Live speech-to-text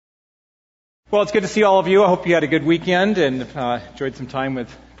Well, it's good to see all of you. I hope you had a good weekend and enjoyed some time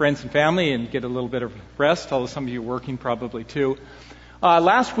with friends and family and get a little bit of rest, although some of you are working probably too.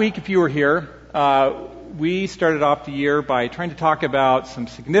 Last week, if you were here, we started off the year by trying to talk about some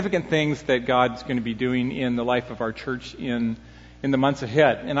significant things that God's going to be doing in the life of our church in the months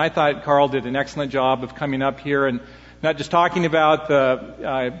ahead. And I thought Carl did an excellent job of coming up here and not just talking about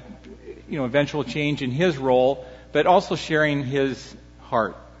the eventual change in his role, but also sharing his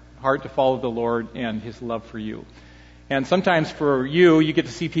heart to follow the Lord and His love for you. And sometimes for you get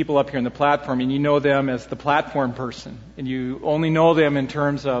to see people up here on the platform and you know them as the platform person, and you only know them in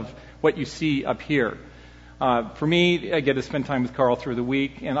terms of what you see up here. For me, I get to spend time with Carl through the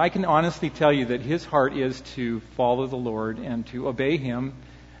week, and I can honestly tell you that his heart is to follow the Lord and to obey Him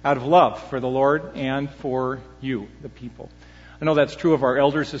out of love for the Lord and for you, the people. I know that's true of our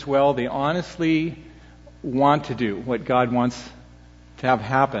elders as well. They honestly want to do what God wants to have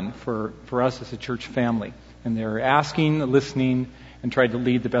happen for us as a church family. And they're asking, listening, and trying to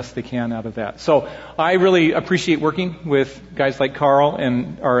lead the best they can out of that. So I really appreciate working with guys like Carl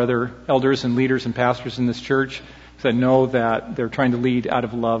and our other elders and leaders and pastors in this church, because I know that they're trying to lead out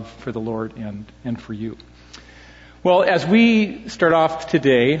of love for the Lord and for you. Well, as we start off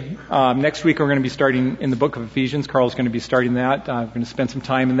today, next week we're going to be starting in the book of Ephesians. Carl's going to be starting that. I'm going to spend some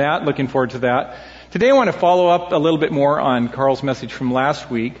time in that. Looking forward to that. Today I want to follow up a little bit more on Carl's message from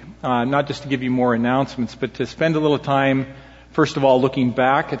last week, not just to give you more announcements, but to spend a little time, first of all, looking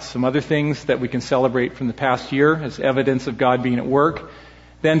back at some other things that we can celebrate from the past year as evidence of God being at work.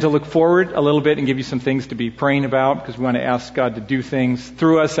 Then to look forward a little bit and give you some things to be praying about, because we want to ask God to do things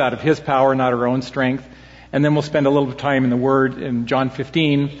through us out of His power, not our own strength. And then we'll spend a little time in the Word in John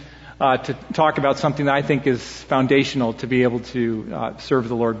 15 to talk about something that I think is foundational to be able to serve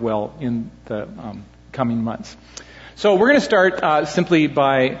the Lord well in the coming months. So we're going to start simply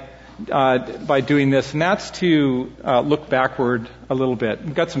by doing this, and that's to look backward a little bit.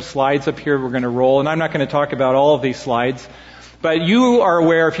 We've got some slides up here we're going to roll, and I'm not going to talk about all of these slides, but you are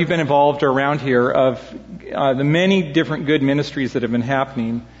aware, if you've been involved around here, of the many different good ministries that have been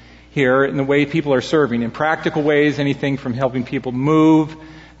happening here and the way people are serving in practical ways, anything from helping people move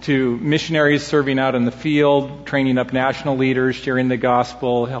to missionaries serving out in the field, training up national leaders, sharing the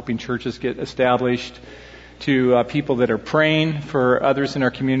gospel, helping churches get established, to people that are praying for others in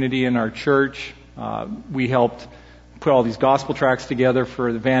our community and our church. We helped put all these gospel tracts together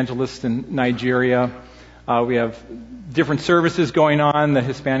for the evangelists in Nigeria. We have different services going on. The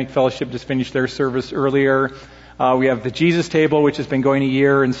Hispanic Fellowship just finished their service earlier. We have the Jesus Table, which has been going a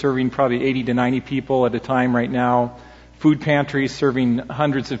year and serving probably 80 to 90 people at a time right now. Food pantries serving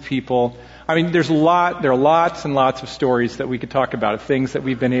hundreds of people. I mean, there are lots and lots of stories that we could talk about, of things that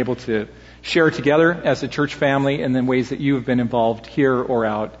we've been able to share together as a church family, and then ways that you have been involved here or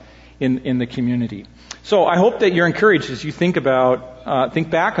out in the community. So I hope that you're encouraged as you think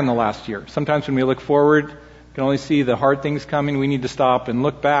back on the last year. Sometimes when we look forward, we can only see the hard things coming. We need to stop and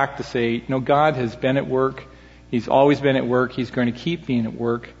look back to say, God has been at work. He's always been at work. He's going to keep being at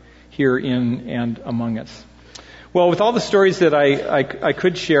work here in and among us. Well, with all the stories that I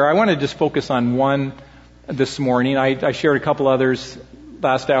could share, I want to just focus on one this morning. I shared a couple others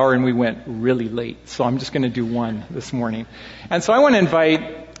last hour, and we went really late, so I'm just going to do one this morning. And so I want to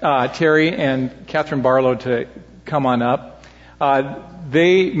invite Terry and Catherine Barlow to come on up.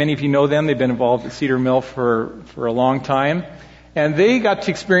 Many of you know them. They've been involved at Cedar Mill for a long time. And they got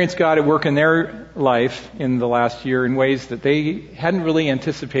to experience God at work in their life in the last year in ways that they hadn't really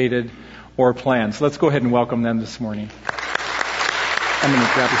anticipated or planned. So let's go ahead and welcome them this morning. I'm going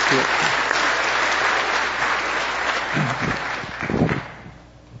to grab a stool.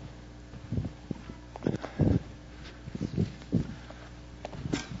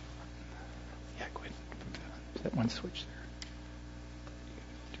 Yeah, go ahead. Is that one switch there?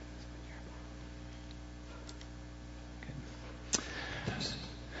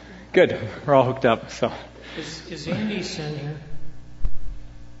 Good. We're all hooked up. So is Andy Sen here?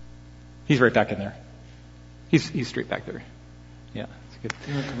 He's right back in there. He's straight back there. Yeah, that's good.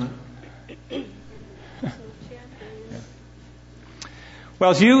 You want to come up? Yeah.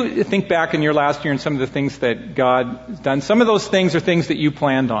 Well, as you think back in your last year and some of the things that God has done, some of those things are things that you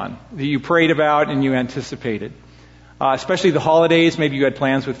planned on, that you prayed about and you anticipated. Especially the holidays, maybe you had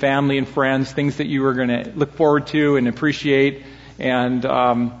plans with family and friends, things that you were going to look forward to and appreciate, and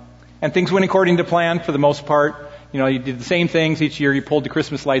things went according to plan for the most part. You did the same things each year. You pulled the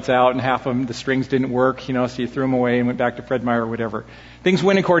Christmas lights out, and half of them, the strings didn't work, so you threw them away and went back to Fred Meyer or whatever. Things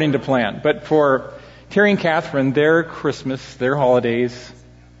went according to plan. But for Terry and Catherine, their Christmas, their holidays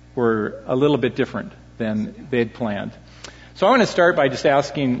were a little bit different than they had planned. So I want to start by just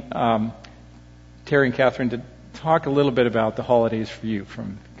asking Terry and Catherine to talk a little bit about the holidays for you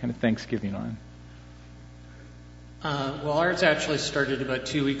from kind of Thanksgiving on. Well, ours actually started about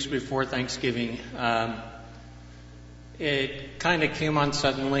 2 weeks before Thanksgiving. It kind of came on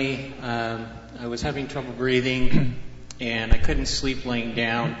suddenly. I was having trouble breathing, and I couldn't sleep laying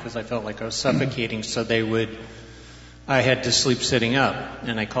down because I felt like I was suffocating, so I had to sleep sitting up.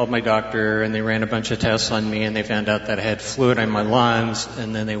 And I called my doctor, and they ran a bunch of tests on me, and they found out that I had fluid in my lungs,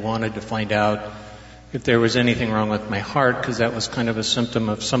 and then they wanted to find out if there was anything wrong with my heart, because that was kind of a symptom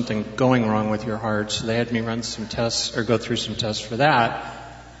of something going wrong with your heart. So they had me run some tests, or go through some tests for that.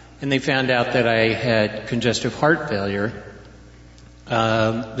 And they found out that I had congestive heart failure,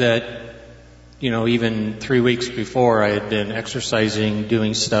 even 3 weeks before I had been exercising,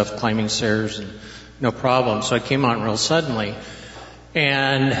 doing stuff, climbing stairs, and no problem. So I came on real suddenly.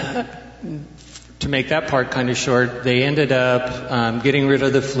 And to make that part kind of short, they ended up getting rid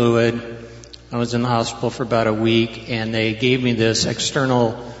of the fluid. I was in the hospital for about a week, and they gave me this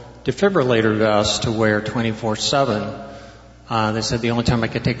external defibrillator vest to wear 24/7. They said the only time I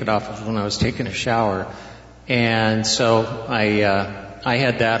could take it off was when I was taking a shower. And so I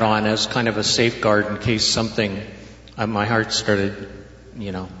had that on as kind of a safeguard in case my heart started,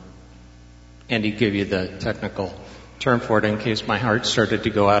 and he'd give you the technical term for it, in case my heart started to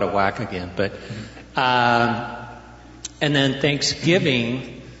go out of whack again. But, and then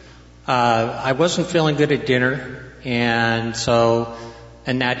Thanksgiving, I wasn't feeling good at dinner, and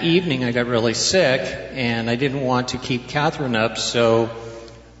that evening I got really sick, and I didn't want to keep Catherine up, so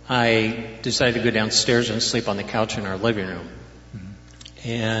I decided to go downstairs and sleep on the couch in our living room. Mm-hmm.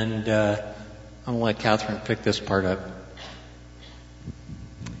 And I'm going to let Catherine pick this part up.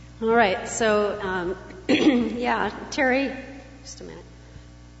 All right, so, Terry, just a minute.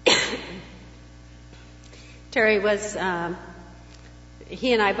 Terry was...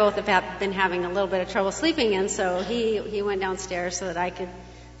 he and I both have been having a little bit of trouble sleeping, and so he went downstairs so that I could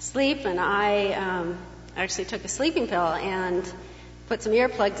sleep, and I actually took a sleeping pill and put some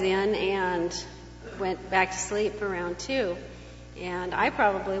earplugs in and went back to sleep around 2. And I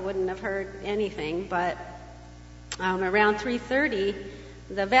probably wouldn't have heard anything, but around 3:30,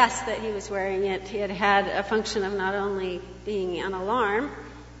 the vest that he was wearing, it had a function of not only being an alarm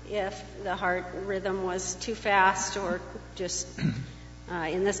if the heart rhythm was too fast or just...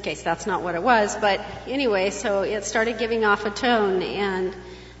 in this case, that's not what it was. But anyway, so it started giving off a tone and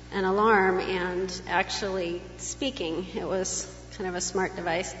an alarm and actually speaking. It was kind of a smart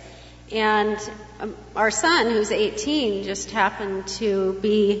device. And our son, who's 18, just happened to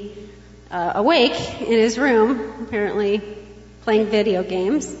be awake in his room, apparently playing video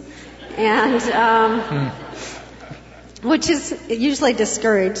games, and which is usually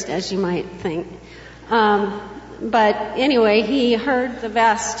discouraged, as you might think. But anyway, he heard the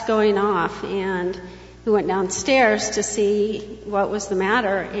vest going off, and he went downstairs to see what was the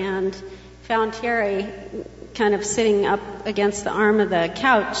matter and found Terry kind of sitting up against the arm of the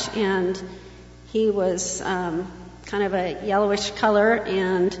couch, and he was kind of a yellowish color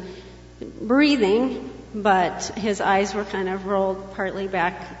and breathing, but his eyes were kind of rolled partly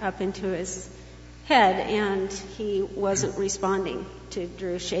back up into his head, and he wasn't responding to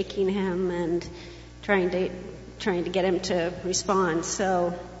Drew shaking him and trying to get him to respond.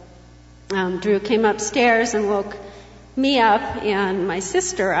 So Drew came upstairs and woke me up and my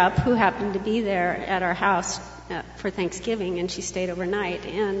sister up, who happened to be there at our house for Thanksgiving, and she stayed overnight,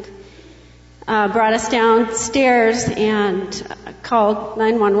 and brought us downstairs and called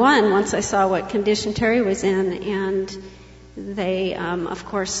 911 once I saw what condition Terry was in, and they, of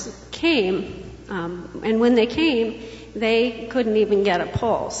course, came. And when they came, they couldn't even get a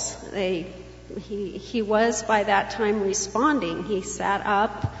pulse. He was by that time responding. He sat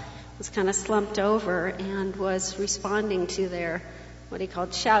up, was kind of slumped over, and was responding to their, what he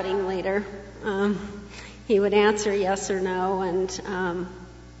called shouting later. He would answer yes or no, and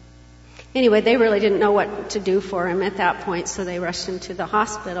anyway, they really didn't know what to do for him at that point, so they rushed him to the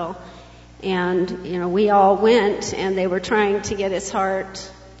hospital. And, we all went, and they were trying to get his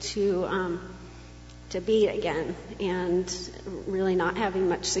heart to beat again, and really not having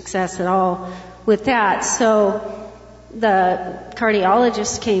much success at all with that. So the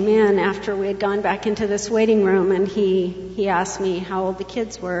cardiologist came in after we had gone back into this waiting room, and he asked me how old the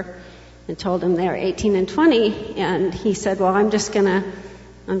kids were, and told him they were 18 and 20, and he said, well, I'm just gonna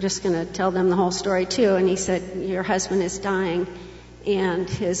tell them the whole story too. And he said, your husband is dying, and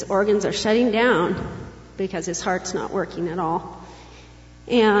his organs are shutting down because his heart's not working at all.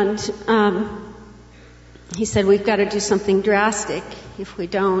 And he said, we've got to do something drastic. If we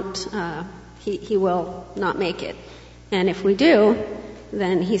don't, he will not make it. And if we do,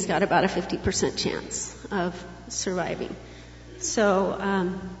 then he's got about a 50% chance of surviving. So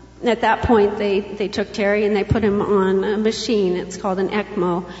at that point, they took Terry and they put him on a machine. It's called an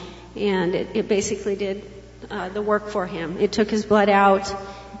ECMO, and it basically did the work for him. It took his blood out,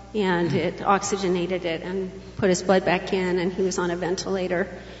 and it oxygenated it and put his blood back in, and he was on a ventilator.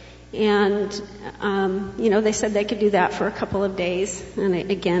 And, they said they could do that for a couple of days. And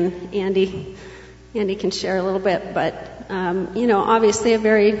again, Andy can share a little bit, but, obviously a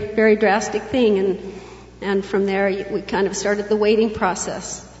very, very drastic thing. And from there, we kind of started the waiting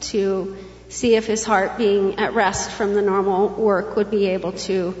process to see if his heart, being at rest from the normal work, would be able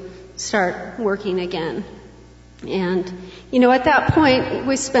to start working again. And, at that point,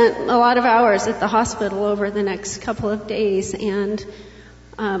 we spent a lot of hours at the hospital over the next couple of days. And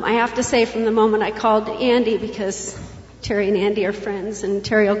I have to say, from the moment I called Andy, because Terry and Andy are friends, and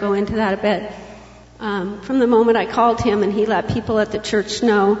Terry will go into that a bit, from the moment I called him and he let people at the church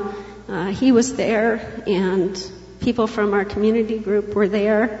know, he was there, and people from our community group were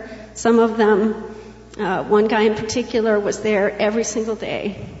there. Some of them, one guy in particular, was there every single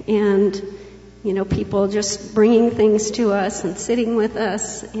day. And, people just bringing things to us and sitting with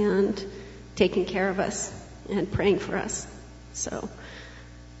us and taking care of us and praying for us. So,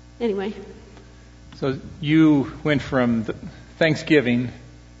 anyway. So you went from Thanksgiving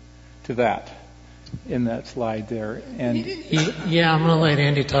to that in that slide there. And yeah, I'm going to let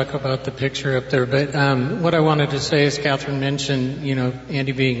Andy talk about the picture up there. But what I wanted to say is, Catherine mentioned,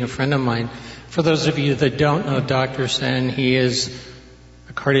 Andy being a friend of mine. For those of you that don't know Dr. Sen, he is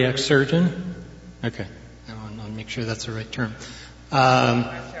a cardiac surgeon. Okay, I want to make sure that's the right term. I'm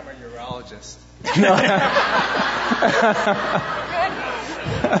a urologist.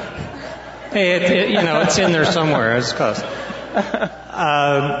 Hey, it's in there somewhere. It's close.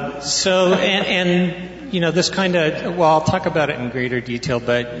 This kind of, I'll talk about it in greater detail,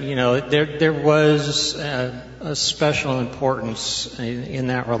 but, there was a special importance in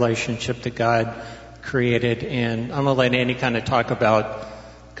that relationship that God created. And I'm going to let Andy kind of talk about,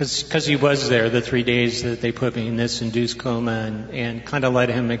 because he was there the 3 days that they put me in this induced coma, and kind of let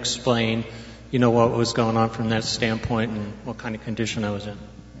him explain, what was going on from that standpoint and what kind of condition I was in.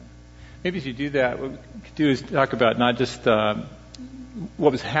 Maybe if you do that, what we could do is talk about not just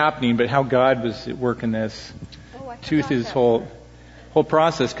what was happening, but how God was at work in this through this whole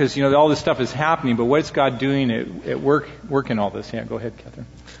process. Because all this stuff is happening, but what's God doing at work in all this? Yeah, go ahead, Catherine.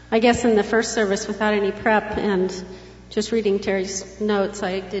 I guess in the first service, without any prep and just reading Terry's notes,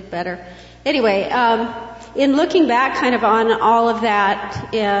 I did better. Anyway, in looking back kind of on all of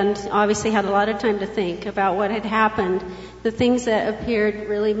that, and obviously had a lot of time to think about what had happened, the things that appeared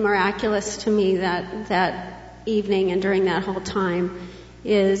really miraculous to me that evening and during that whole time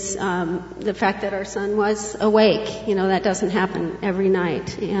is the fact that our son was awake. That doesn't happen every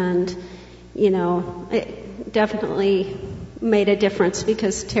night. And, it definitely made a difference,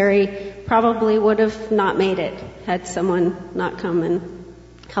 because Terry probably would have not made it had someone not come and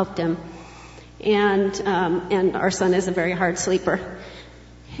helped him. And our son is a very hard sleeper.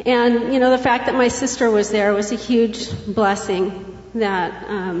 And, the fact that my sister was there was a huge blessing,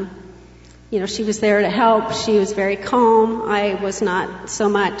 that, she was there to help. She was very calm. I was not so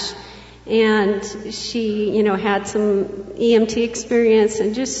much. And she, had some EMT experience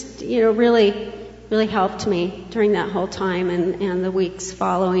and just, really, really helped me during that whole time and the weeks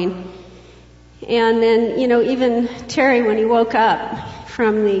following. And then, even Terry, when he woke up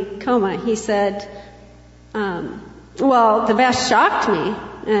from the coma, he said, the vest shocked me.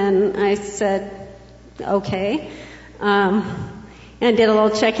 And I said, okay. And did a little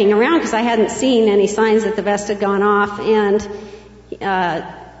checking around, because I hadn't seen any signs that the vest had gone off. And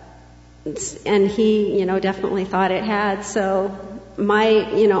he, definitely thought it had. So my,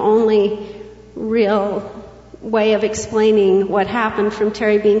 only real way of explaining what happened from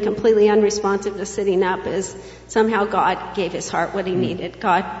Terry being completely unresponsive to sitting up is somehow God gave his heart what he needed.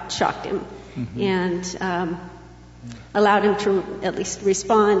 God shocked him and allowed him to at least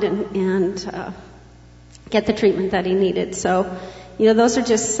respond and get the treatment that he needed. So, those are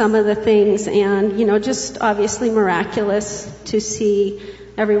just some of the things, and, just obviously miraculous to see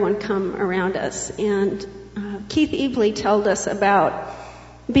everyone come around us. And Keith Ebley told us about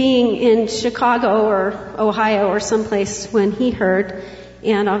being in Chicago or Ohio or someplace when he heard,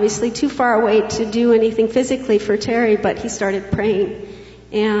 and obviously too far away to do anything physically for Terry, but he started praying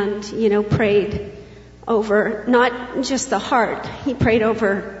and, prayed over not just the heart, he prayed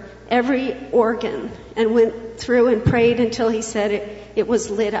over every organ and went through and prayed until he said it was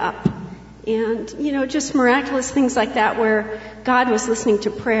lit up. And, just miraculous things like that, where God was listening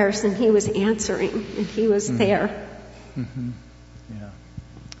to prayers and he was answering and he was there. Mm-hmm. Yeah.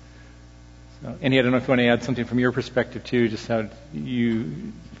 So, Andy, I don't know if you want to add something from your perspective too, just how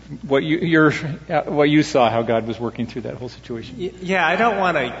what you saw, how God was working through that whole situation. Yeah, I don't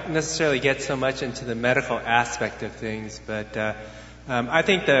want to necessarily get so much into the medical aspect of things, but I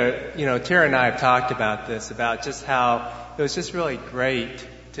think that, Tara and I have talked about this, about just how it was just really great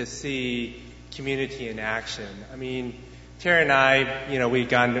to see community in action. I mean, Tara and I,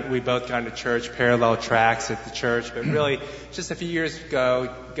 we both gone to church, parallel tracks at the church, but really just a few years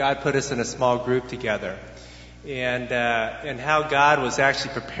ago, God put us in a small group together. And how God was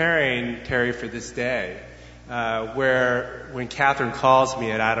actually preparing Terry for this day, where when Catherine calls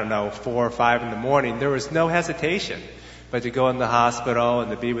me at, 4 or 5 in the morning, there was no hesitation but to go in the hospital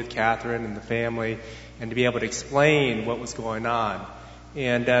and to be with Catherine and the family and to be able to explain what was going on.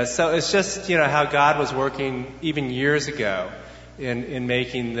 And so it's just, how God was working even years ago in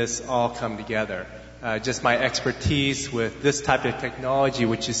making this all come together. Just my expertise with this type of technology,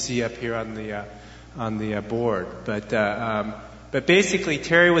 which you see up here on the board. But basically,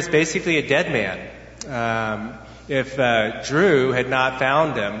 Terry was basically a dead man. If Drew had not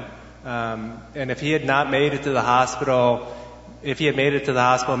found him, and if he had not made it to the hospital,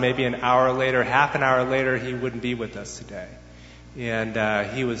 maybe an hour later, half an hour later, he wouldn't be with us today. And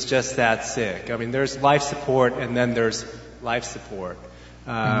he was just that sick. I mean, there's life support, and then there's life support.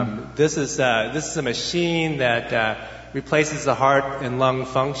 This is a machine that replaces the heart and lung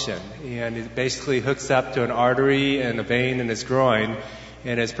function, and it basically hooks up to an artery and a vein in his groin,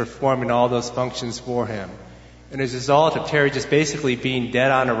 and is performing all those functions for him. And as a result of Terry just basically being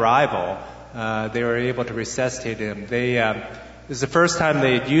dead on arrival, they were able to resuscitate him. This is the first time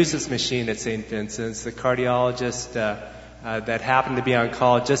they had used this machine at St. Vincent's. The cardiologist that happened to be on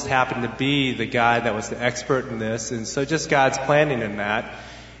call just happened to be the guy that was the expert in this, and so just God's planning in that.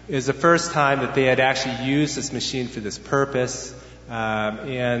 It was the first time that they had actually used this machine for this purpose,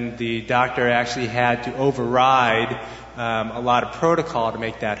 and the doctor actually had to override a lot of protocol to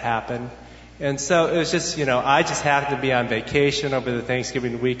make that happen. And so it was just, I just happened to be on vacation over the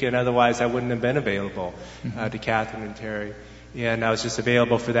Thanksgiving weekend. Otherwise, I wouldn't have been available to Catherine and Terry. And I was just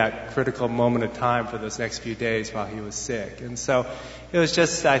available for that critical moment of time for those next few days while he was sick. And so it was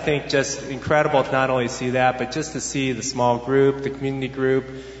just, I think, just incredible to not only see that, but just to see the small group, the community group,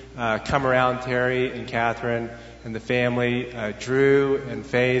 come around Terry and Catherine and the family, Drew and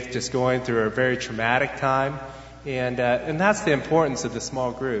Faith, just going through a very traumatic time. And that's the importance of the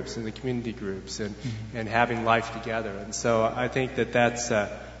small groups and the community groups and having life together. And so I think that's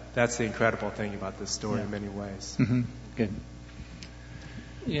the incredible thing about this story in many ways. Mm-hmm. Good.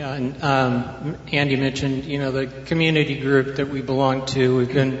 Yeah, and Andy mentioned, the community group that we belong to.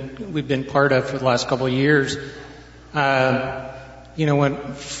 We've been part of for the last couple of years.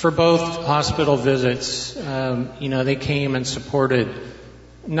 When for both hospital visits, they came and supported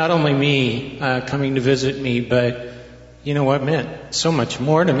not only me coming to visit me, but what meant so much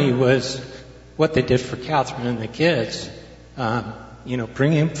more to me was what they did for Catherine and the kids.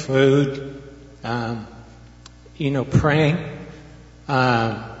 Bringing food, praying.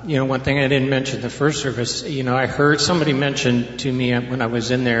 One thing I didn't mention in the first service, I heard somebody mention to me when I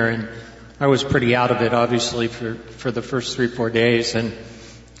was in there, and I was pretty out of it, obviously, for the first 3-4 days. And,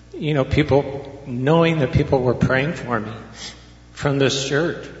 people, knowing that people were praying for me from this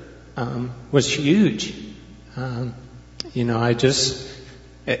church was huge.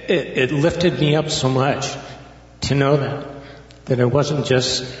 It lifted me up so much to know that it wasn't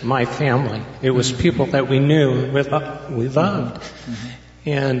just my family. It was people that we knew and we loved.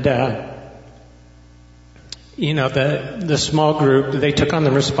 And, the small group, they took on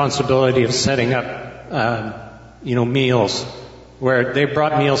the responsibility of setting up, meals, where they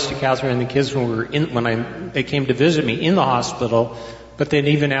brought meals to Catherine and the kids when they came to visit me in the hospital. But then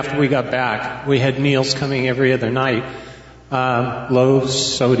even after we got back, we had meals coming every other night, low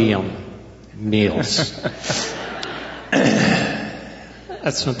sodium meals.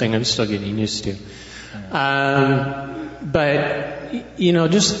 That's something I'm still getting used to. But,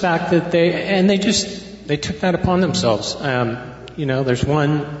 just the fact that they took that upon themselves. There's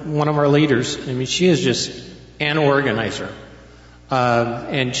one of our leaders, she is just an organizer.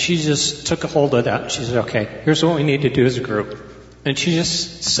 And she just took a hold of that. She said, okay, here's what we need to do as a group. And she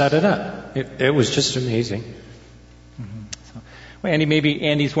just set it up. It was just amazing. Mm-hmm. Well,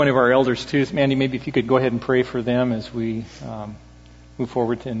 Andy's one of our elders too. So Andy, maybe if you could go ahead and pray for them as we move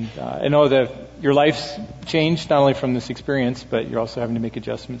forward. And I know that your life's changed not only from this experience, but you're also having to make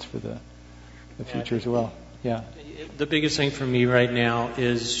adjustments for the future as well. Yeah. The biggest thing for me right now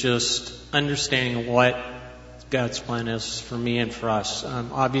is just understanding what God's plan is for me and for us.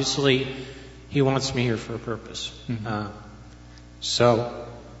 Obviously, He wants me here for a purpose. Mm-hmm. So,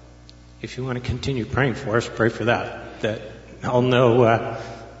 if you want to continue praying for us, pray for that. That I'll know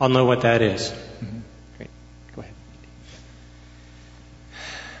what that is. Mm-hmm. Great. Go ahead.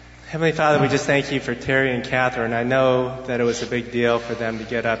 Heavenly Father, we just thank you for Terry and Catherine. I know that it was a big deal for them to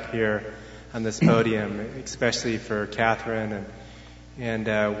get up here on this podium, especially for Catherine.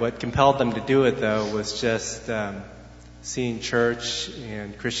 And what compelled them to do it, though, was just seeing church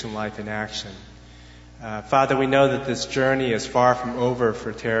and Christian life in action. Father, we know that this journey is far from over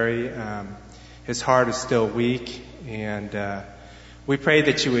for Terry. His heart is still weak, and we pray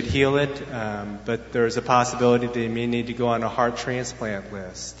that you would heal it, but there's a possibility that he may need to go on a heart transplant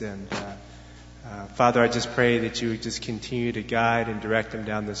list. And Father, I just pray that you would just continue to guide and direct him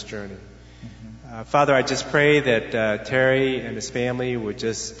down this journey. Father, I just pray that Terry and his family would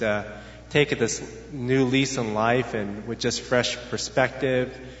just take this new lease on life and with just fresh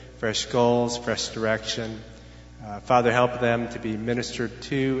perspective, fresh goals, fresh direction. Father, help them to be ministered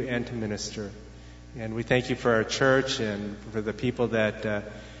to and to minister. And we thank you for our church and for the people that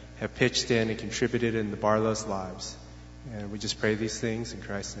have pitched in and contributed in the Barlow's lives. And we just pray these things in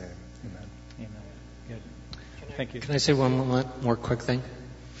Christ's name. Amen. Amen. Good. Thank you. Can I say one more quick thing?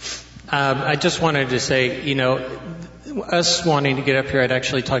 I just wanted to say, us wanting to get up here, I'd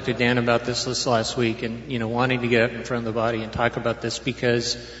actually talked to Dan about this last week, and, wanting to get up in front of the body and talk about this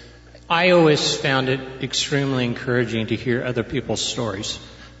because I always found it extremely encouraging to hear other people's stories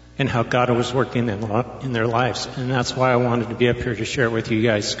and how God was working in their lives. And that's why I wanted to be up here to share it with you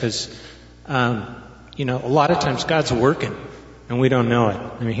guys because, a lot of times God's working and we don't know it.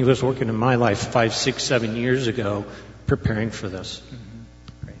 I mean, he was working in my life 5, 6, 7 years ago preparing for this.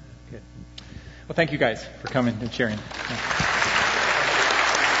 Mm-hmm. Great. Good. Well, thank you guys for coming and sharing. Yeah.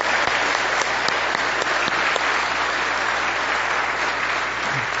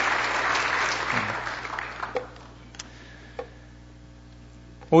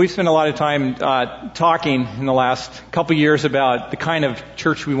 Well, we've spent a lot of time talking in the last couple years about the kind of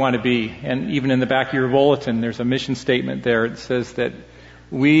church we want to be. And even in the back of your bulletin, there's a mission statement there. It says that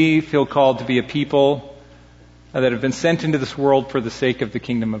we feel called to be a people that have been sent into this world for the sake of the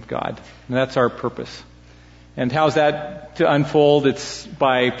kingdom of God. And that's our purpose. And how's that to unfold? It's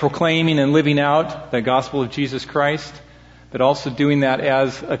by proclaiming and living out the gospel of Jesus Christ, but also doing that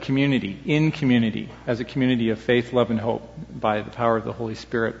as a community, in community, as a community of faith, love, and hope by the power of the Holy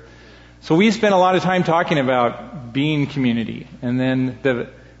Spirit. So we spent a lot of time talking about being community, and then the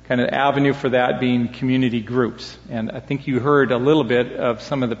kind of avenue for that being community groups. And I think you heard a little bit of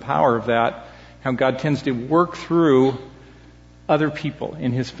some of the power of that, how God tends to work through other people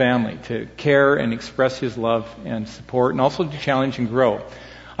in His family to care and express His love and support, and also to challenge and grow.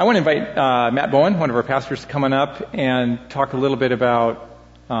 I want to invite Matt Bowen, one of our pastors, to come on up and talk a little bit about,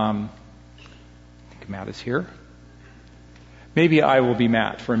 I think Matt is here. Maybe I will be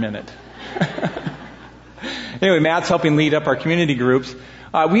Matt for a minute. Anyway, Matt's helping lead up our community groups.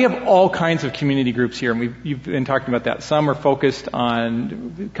 We have all kinds of community groups here, and you've been talking about that. Some are focused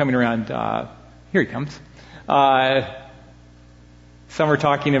on coming around, here he comes. Some are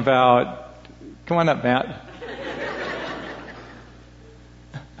talking about, come on up, Matt.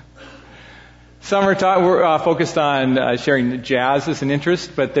 Some are focused on sharing jazz as an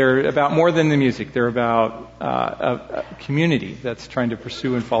interest, but they're about more than the music. They're about a community that's trying to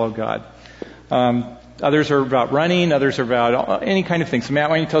pursue and follow God. Others are about running. Others are about any kind of thing. So, Matt,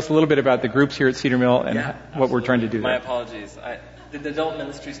 why don't you tell us a little bit about the groups here at Cedar Mill and what we're trying to do there? My apologies. Did the adult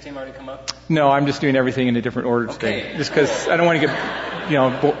ministries team already come up? No, I'm just doing everything in a different order today. Just because I don't want to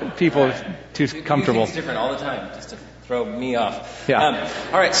get people too comfortable. It's different all the time, just to throw me off. Yeah.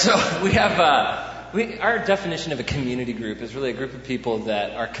 All right, so we have our definition of a community group is really a group of people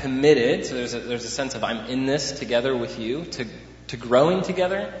that are committed. So there's a sense of I'm in this together with you to growing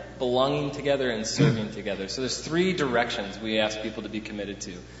together, belonging together, and serving together. So there's 3 directions we ask people to be committed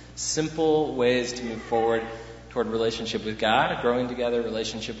to. Simple ways to move forward toward relationship with God, growing together,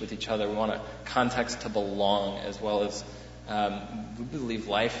 relationship with each other. We want a context to belong, as well as we believe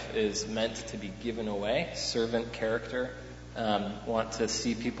life is meant to be given away, servant character. Want to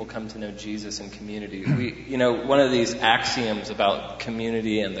see people come to know Jesus in community. One of these axioms about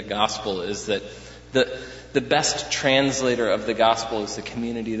community and the gospel is that the best translator of the gospel is the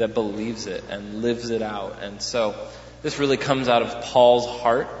community that believes it and lives it out. And so this really comes out of Paul's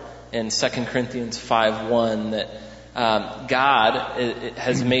heart in 2 Corinthians 5:1 that God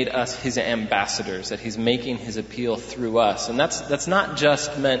has made us His ambassadors, that He's making His appeal through us. And that's not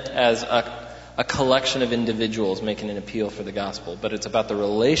just meant as a collection of individuals making an appeal for the gospel, but it's about the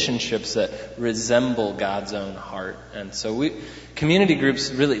relationships that resemble God's own heart. And so community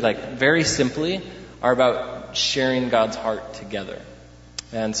groups really, very simply, are about sharing God's heart together.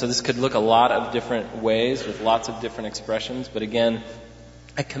 And so this could look a lot of different ways with lots of different expressions, but again,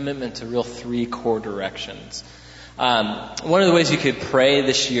 a commitment to real 3 core directions. One of the ways you could pray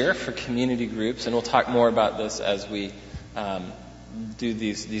this year for community groups, and we'll talk more about this as we do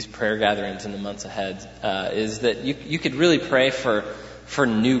these prayer gatherings in the months ahead, is that you could really pray for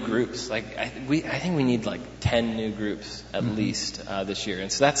new groups. Like I think we need like 10 new groups at least this year, and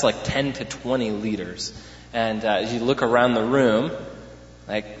so that's like 10 to 20 leaders. And as you look around the room,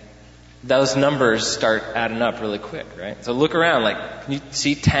 like those numbers start adding up really quick, right? So look around, like, can you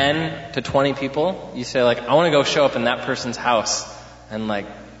see 10 to 20 people? You say, like, I want to go show up in that person's house and, like,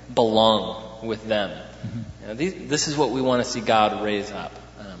 belong with them. You know, this is what we want to see God raise up.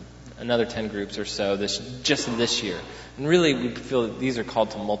 Another 10 groups or so just this year. And really, we feel that these are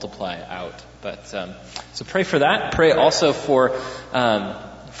called to multiply out. But so pray for that. Pray also for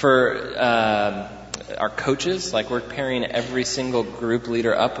our coaches. Like, we're pairing every single group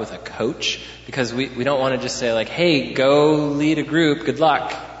leader up with a coach, because we don't want to just say, like, hey, go lead a group, good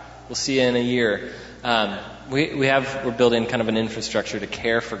luck, we'll see you in a year. We're building kind of an infrastructure to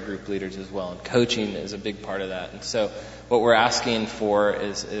care for group leaders as well, and coaching is a big part of that. And so what we're asking for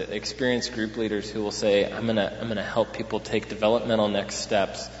is experienced group leaders who will say, I'm gonna help people take developmental next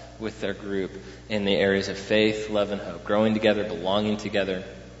steps with their group in the areas of faith, love, and hope, growing together, belonging together,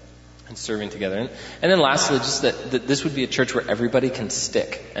 and serving together. And then lastly, just that this would be a church where everybody can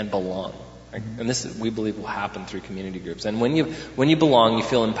stick and belong. Right? And this, we believe, will happen through community groups. And when you belong, you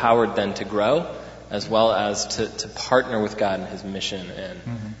feel empowered then to grow, as well as to partner with God in His mission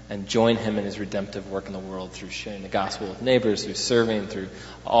and join Him in His redemptive work in the world through sharing the gospel with neighbors, through serving, through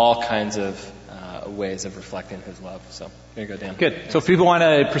all kinds of ways of reflecting His love. So there you go, Dan. Good. So if people want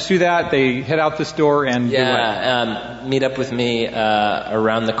to pursue that, they head out this door and meet up with me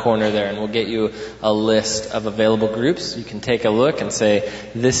around the corner there, and we'll get you a list of available groups. You can take a look and say,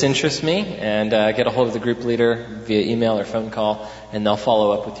 this interests me, and get a hold of the group leader via email or phone call, and they'll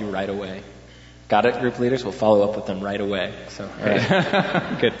follow up with you right away. Got it, group leaders? We'll follow up with them right away. So, all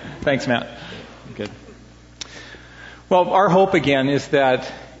right. Good. Thanks, Matt. Good. Well, our hope again is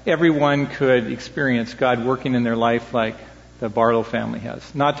that everyone could experience God working in their life like the Barlow family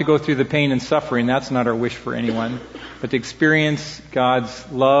has. Not to go through the pain and suffering, that's not our wish for anyone, but to experience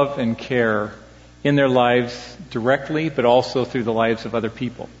God's love and care in their lives directly, but also through the lives of other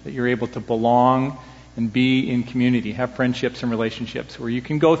people. That you're able to belong and be in community, have friendships and relationships where you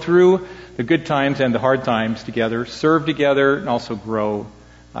can go through the good times and the hard times together, serve together, and also grow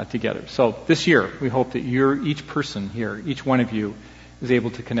together. So this year, we hope that each person here, each one of you, is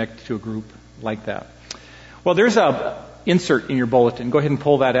able to connect to a group like that. Well, there's a insert in your bulletin. Go ahead and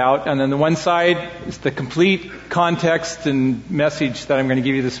pull that out. And on the one side is the complete context and message that I'm going to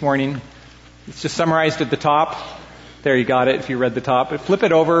give you this morning. It's just summarized at the top. There, you got it if you read the top. But flip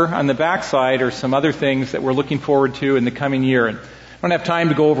it over. On the back side are some other things that we're looking forward to in the coming year. And I don't have time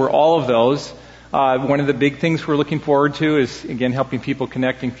to go over all of those. One of the big things we're looking forward to is, again, helping people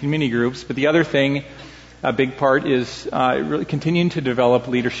connect in community groups. But the other thing, a big part, is really continuing to develop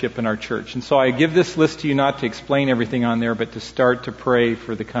leadership in our church. And so I give this list to you not to explain everything on there, but to start to pray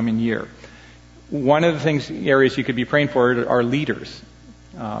for the coming year. One of the areas you could be praying for are leaders.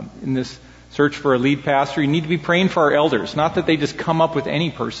 In this search for a lead pastor, you need to be praying for our elders. Not that they just come up with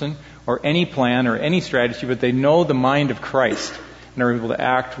any person or any plan or any strategy, but they know the mind of Christ and are able to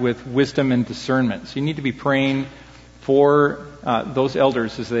act with wisdom and discernment. So you need to be praying for those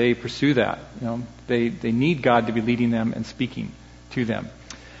elders as they pursue that. You know, they need God to be leading them and speaking to them.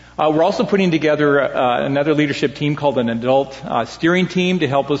 We're also putting together another leadership team called an adult steering team to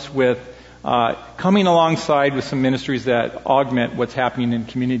help us with coming alongside with some ministries that augment what's happening in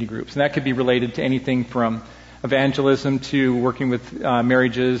community groups. And that could be related to anything from evangelism to working with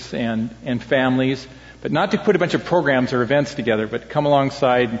marriages and families. But not to put a bunch of programs or events together, but come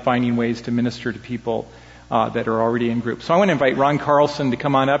alongside and finding ways to minister to people that are already in groups. So I want to invite Ron Carlson to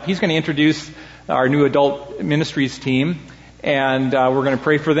come on up. He's going to introduce our new adult ministries team, and we're going to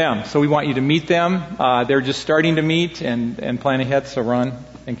pray for them. So we want you to meet them. They're just starting to meet and plan ahead. So Ron,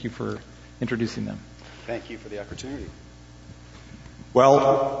 thank you for introducing them. Thank you for the opportunity.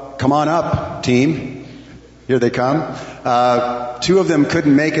 Well, come on up, team. Here they come. Two of them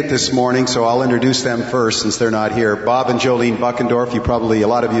couldn't make it this morning, so I'll introduce them first since they're not here. Bob and Jolene Buckendorf, a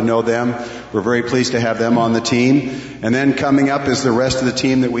lot of you know them. We're very pleased to have them on the team. And then coming up is the rest of the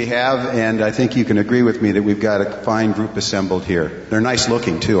team that we have, and I think you can agree with me that we've got a fine group assembled here. They're nice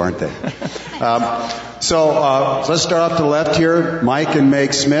looking too, aren't they? So let's start off to the left here. Mike and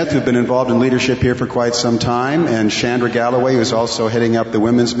Meg Smith, who've been involved in leadership here for quite some time, and Chandra Galloway, who's also heading up the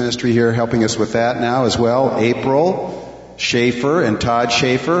women's ministry here, helping us with that now as well. April, Schaefer and Todd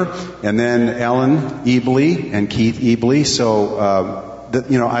Schaefer, and then Ellen Ebley and Keith Ebley. So,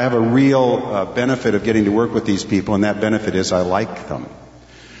 I have a real benefit of getting to work with these people, and that benefit is I like them.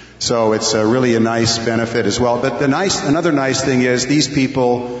 So it's really a nice benefit as well. But another nice thing is these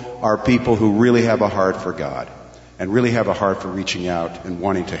people are people who really have a heart for God and really have a heart for reaching out and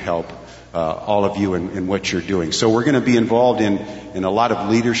wanting to help all of you in what you're doing. So we're going to be involved in a lot of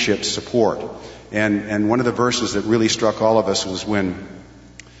leadership support. And one of the verses that really struck all of us was when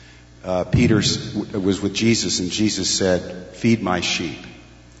Peter was with Jesus, and Jesus said, "Feed my sheep."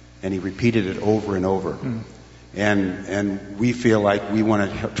 And he repeated it over and over. And we feel like we want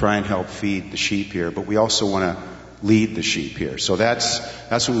to try and help feed the sheep here, but we also want to lead the sheep here. So that's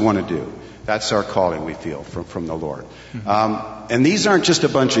what we want to do. That's our calling, we feel, from the Lord. And these aren't just a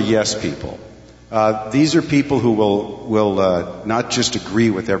bunch of yes people. These are people who will not just agree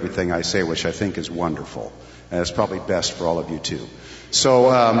with everything I say, which I think is wonderful. And it's probably best for all of you too.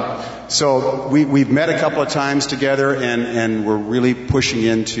 So we've met a couple of times together, and we're really pushing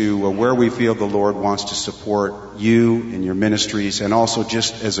into where we feel the Lord wants to support you in your ministries, and also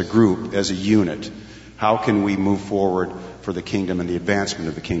just as a group, as a unit. How can we move forward for the kingdom and the advancement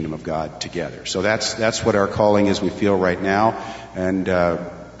of the kingdom of God together? So that's what our calling is, we feel right now, and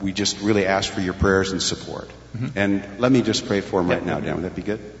we just really ask for your prayers and support. And let me just pray for them right now, Dan. Would that be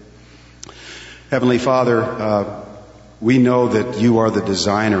good? Heavenly Father, we know that you are the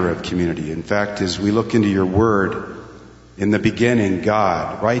designer of community. In fact, as we look into your word, in the beginning,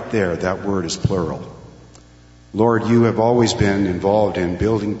 God, right there, that word is plural. Lord, you have always been involved in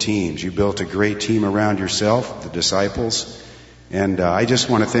building teams. You built a great team around yourself, the disciples. And I just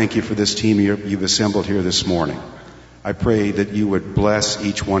want to thank you for this team you've assembled here this morning. I pray that you would bless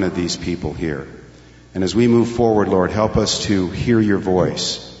each one of these people here. And as we move forward, Lord, help us to hear your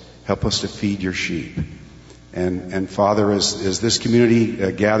voice. Help us to feed your sheep. And Father, as this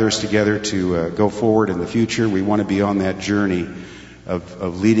community gathers together to go forward in the future, we want to be on that journey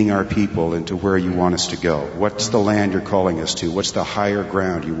of leading our people into where you want us to go. What's the land you're calling us to? What's the higher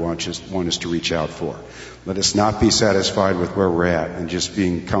ground you want us to reach out for? Let us not be satisfied with where we're at and just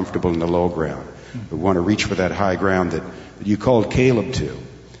being comfortable in the low ground. We want to reach for that high ground that you called Caleb to.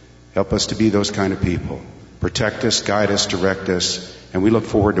 Help us to be those kind of people. Protect us, guide us, direct us, and we look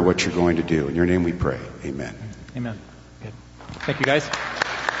forward to what you're going to do. In your name we pray. Amen. Amen. Good. Thank you, guys.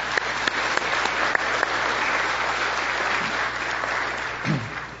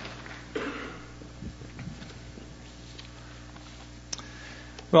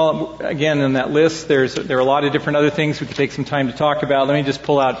 Well, again, in that list, there are a lot of different other things we could take some time to talk about. Let me just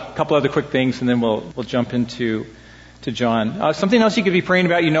pull out a couple other quick things, and then we'll jump into John. Something else you could be praying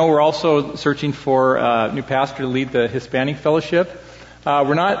about. We're also searching for a new pastor to lead the Hispanic Fellowship.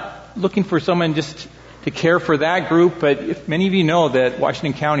 We're not looking for someone just to care for that group, but if many of you know that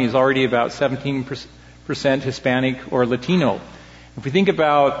Washington County is already about 17% Hispanic or Latino. If we think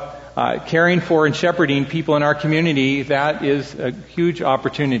about caring for and shepherding people in our community, that is a huge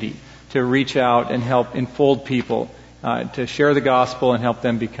opportunity to reach out and help enfold people, to share the gospel and help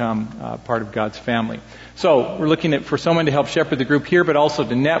them become part of God's family. So we're looking for someone to help shepherd the group here, but also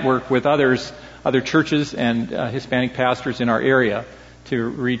to network with other churches and Hispanic pastors in our area to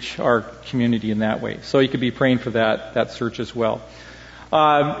reach our community in that way. So you could be praying for that search as well.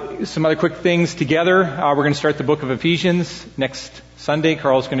 Some other quick things together. We're going to start the book of Ephesians next Sunday.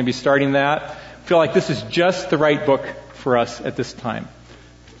 Carl's going to be starting that. I feel like this is just the right book for us at this time.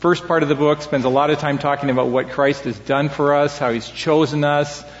 First part of the book spends a lot of time talking about what Christ has done for us, how he's chosen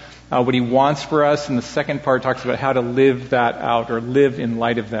us, what he wants for us. And the second part talks about how to live that out or live in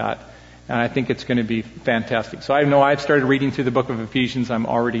light of that. And I think it's going to be fantastic. So I know I've started reading through the book of Ephesians. I'm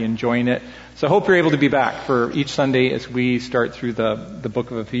already enjoying it. So I hope you're able to be back for each Sunday as we start through the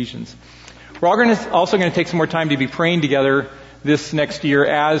book of Ephesians. We're also going to take some more time to be praying together this next year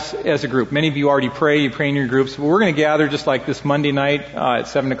as a group. Many of you already pray. You pray in your groups. But we're going to gather just like this Monday night at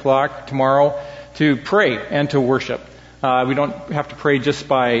 7 o'clock tomorrow to pray and to worship. We don't have to pray just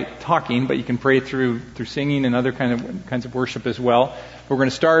by talking, but you can pray through singing and other kinds of worship as well. We're going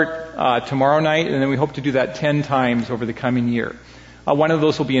to start tomorrow night, and then we hope to do that 10 times over the coming year. One of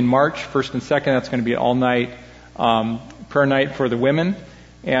those will be in March, 1st and 2nd. That's going to be an all-night prayer night for the women.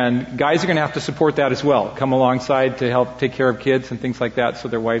 And guys are going to have to support that as well. Come alongside to help take care of kids and things like that so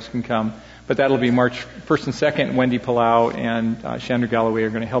their wives can come. But that'll be March 1st and 2nd. Wendy Palau and Chandra Galloway are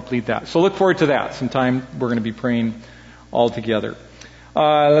going to help lead that. So look forward to that. Sometime we're going to be praying all together.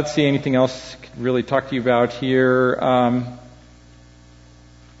 Let's see, anything else I could really talk to you about here?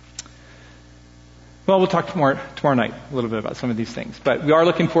 Well, we'll talk tomorrow night a little bit about some of these things. But we are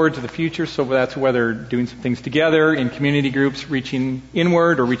looking forward to the future, so that's whether doing some things together in community groups, reaching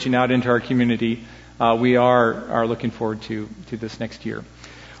inward or reaching out into our community. We are looking forward to this next year.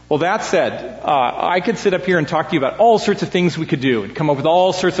 Well, that said, I could sit up here and talk to you about all sorts of things we could do and come up with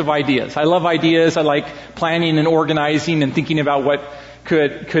all sorts of ideas. I love ideas. I like planning and organizing and thinking about what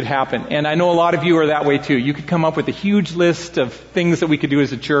could happen. And I know a lot of you are that way too. You could come up with a huge list of things that we could do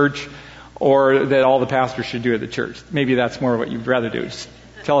as a church or that all the pastors should do at the church. Maybe that's more what you'd rather do. Just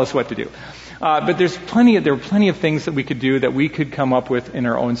tell us what to do. But there were plenty of things that we could do that we could come up with in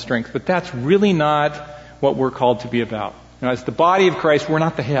our own strength. But that's really not what we're called to be about. Now, as the body of Christ, we're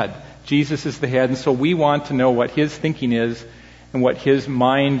not the head. Jesus is the head, and so we want to know what His thinking is and what His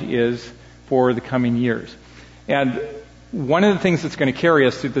mind is for the coming years. And one of the things that's going to carry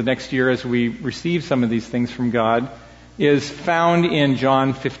us through the next year as we receive some of these things from God is found in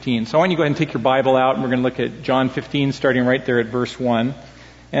John 15. So I want you to go ahead and take your Bible out, and we're going to look at John 15, starting right there at verse 1.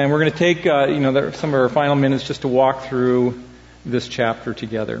 And we're going to take some of our final minutes just to walk through this chapter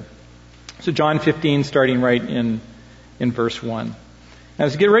together. So John 15, starting right in verse 1.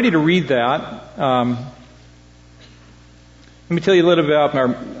 As we get ready to read that, let me tell you a little bit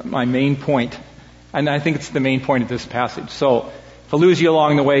about my main point. And I think it's the main point of this passage. So if I lose you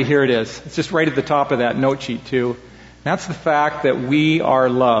along the way, here it is. It's just right at the top of that note sheet too. And that's the fact that we are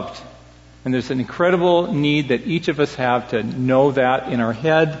loved. And there's an incredible need that each of us have to know that in our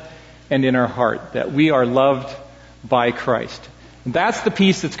head and in our heart, that we are loved by Christ. And that's the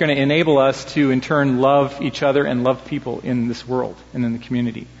piece that's going to enable us to, in turn, love each other and love people in this world and in the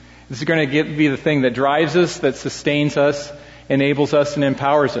community. This is going to be the thing that drives us, that sustains us, enables us, and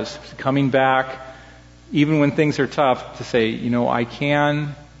empowers us. Coming back, even when things are tough, to say, I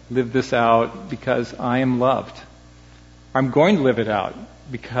can live this out because I am loved. I'm going to live it out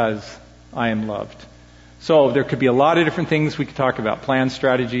because I am loved. So there could be a lot of different things we could talk about, plans,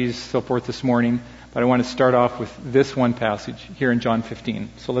 strategies, so forth this morning. But I want to start off with this one passage here in John 15.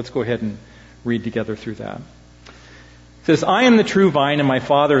 So let's go ahead and read together through that. It says, I am the true vine and my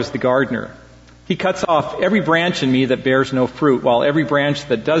Father is the gardener. He cuts off every branch in me that bears no fruit, while every branch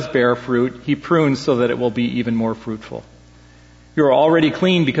that does bear fruit, He prunes so that it will be even more fruitful. You are already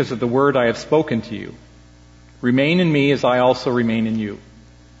clean because of the word I have spoken to you. Remain in me as I also remain in you.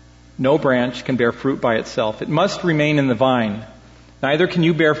 No branch can bear fruit by itself. It must remain in the vine. Neither can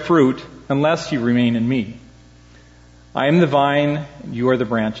you bear fruit unless you remain in me. I am the vine, and you are the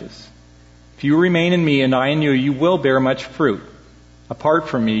branches. If you remain in me and I in you, you will bear much fruit. Apart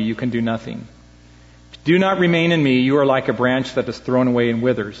from me, you can do nothing. If you do not remain in me, you are like a branch that is thrown away and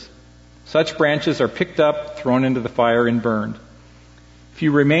withers. Such branches are picked up, thrown into the fire, and burned. If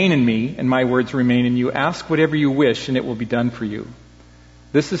you remain in me, and my words remain in you, ask whatever you wish, and it will be done for you.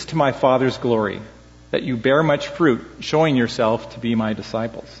 This is to my Father's glory, that you bear much fruit, showing yourself to be my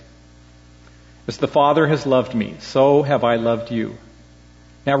disciples. As the Father has loved me, so have I loved you.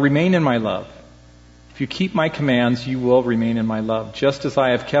 Now remain in my love. If you keep my commands, you will remain in my love, just as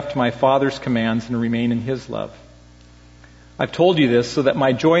I have kept my Father's commands and remain in His love. I've told you this so that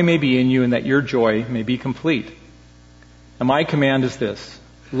my joy may be in you and that your joy may be complete. And my command is this: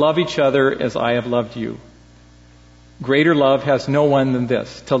 love each other as I have loved you. Greater love has no one than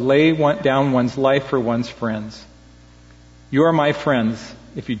this, to lay down one's life for one's friends. You are my friends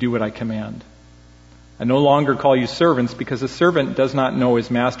if you do what I command. I no longer call you servants because a servant does not know his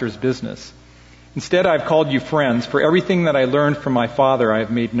master's business. Instead, I've called you friends, for everything that I learned from my Father I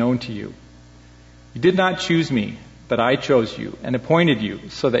have made known to you. You did not choose me, but I chose you and appointed you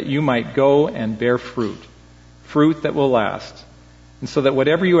so that you might go and bear fruit, fruit that will last, and so that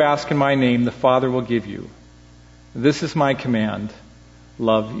whatever you ask in my name, the Father will give you. This is my command: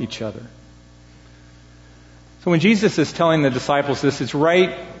 love each other. So when Jesus is telling the disciples this, it's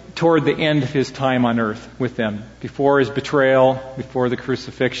right toward the end of His time on earth with them, before His betrayal, before the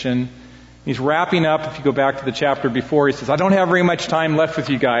crucifixion. He's wrapping up. If you go back to the chapter before, He says, I don't have very much time left with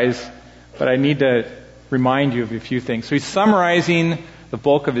you guys, but I need to remind you of a few things. So He's summarizing the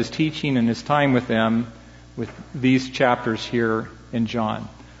bulk of His teaching and His time with them with these chapters here in John.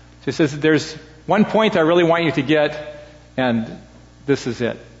 So He says, there's one point I really want you to get, and this is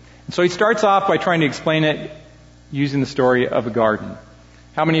it. And so He starts off by trying to explain it using the story of a garden.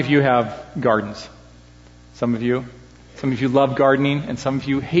 How many of you have gardens? Some of you? Some of you love gardening, and some of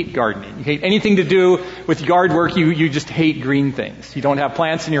you hate gardening. You hate anything to do with yard work. You just hate green things. You don't have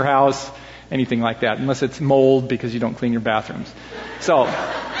plants in your house, anything like that, unless it's mold because you don't clean your bathrooms. So,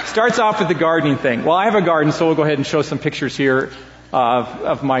 starts off with the gardening thing. Well, I have a garden, so we'll go ahead and show some pictures here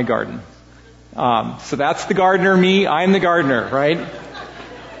of my garden. So that's the gardener, me. I'm the gardener, right?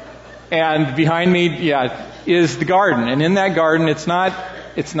 And behind me, is the garden. And in that garden, it's not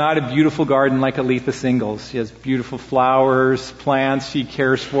a beautiful garden like Aletha Singles. She has beautiful flowers, plants, she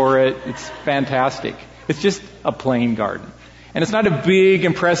cares for it. It's fantastic. It's just a plain garden. And it's not a big,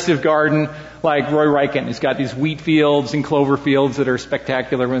 impressive garden like Roy Reichen. He's got these wheat fields and clover fields that are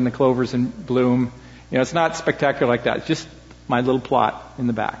spectacular when the clover's in bloom. It's not spectacular like that. It's just my little plot in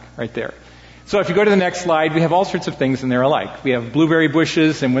the back, right there. So if you go to the next slide, we have all sorts of things in there alike. We have blueberry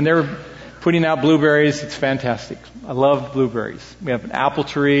bushes, and when they're putting out blueberries, it's fantastic. I love blueberries. We have an apple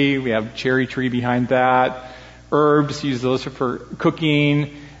tree, we have a cherry tree behind that, herbs, use those for cooking,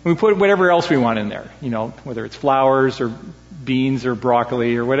 and we put whatever else we want in there, whether it's flowers or beans or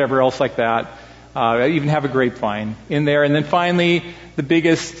broccoli or whatever else like that. I even have a grapevine in there. And then finally, the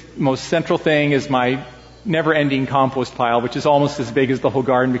biggest, most central thing is my never-ending compost pile, which is almost as big as the whole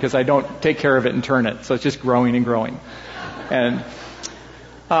garden because I don't take care of it and turn it. So it's just growing and growing. And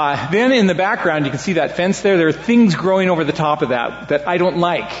then in the background, you can see that fence there. There are things growing over the top of that I don't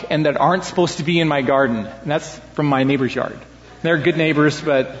like and that aren't supposed to be in my garden. And that's from my neighbor's yard. They're good neighbors,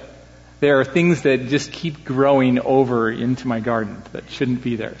 but there are things that just keep growing over into my garden that shouldn't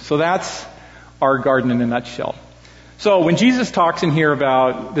be there. So that's our garden in a nutshell. So when Jesus talks in here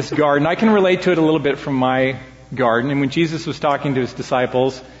about this garden, I can relate to it a little bit from my garden. And when Jesus was talking to his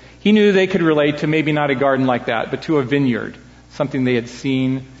disciples, he knew they could relate to maybe not a garden like that, but to a vineyard, something they had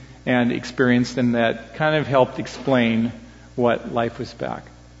seen and experienced and that kind of helped explain what life was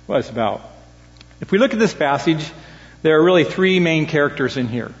about. If we look at this passage, there are really three main characters in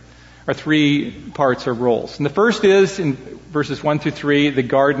here, or three parts or roles. And the first is, in verses 1 through 3, the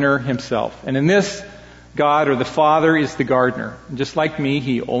gardener himself. And in this, God, or the Father, is the gardener. And just like me,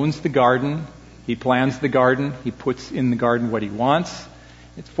 he owns the garden, he plans the garden, he puts in the garden what he wants.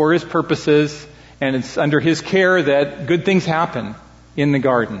 It's for his purposes, and it's under his care that good things happen in the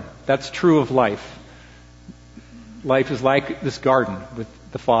garden. That's true of life. Life is like this garden with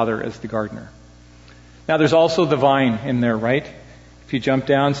the Father as the gardener. Now there's also the vine in there, right? If you jump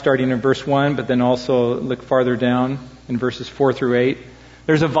down, starting in verse 1, but then also look farther down in verses 4 through 8,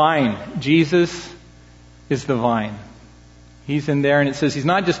 there's a vine. Jesus is the vine. He's in there, and it says he's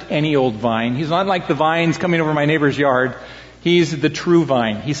not just any old vine. He's not like the vines coming over my neighbor's yard. He's the true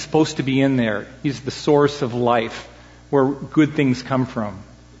vine. He's supposed to be in there. He's the source of life, where good things come from.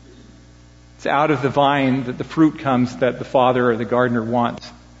 It's out of the vine that the fruit comes that the Father or the gardener wants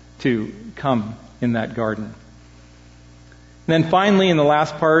to come in that garden. And then finally, in the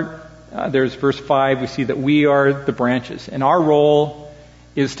last part, there's verse 5, we see that we are the branches, and our role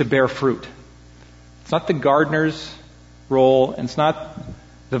is to bear fruit. It's not the gardener's role, and it's not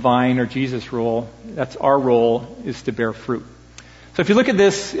the vine or Jesus' role. That's our role, is to bear fruit. So if you look at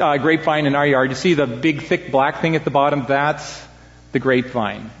this grapevine in our yard, you see the big, thick, black thing at the bottom. That's the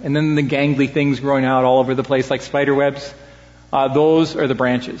grapevine. And then the gangly things growing out all over the place like spider webs. Those are the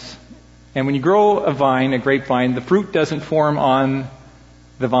branches. And when you grow a vine, a grapevine, the fruit doesn't form on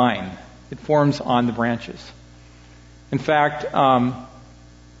the vine. It forms on the branches. In fact, and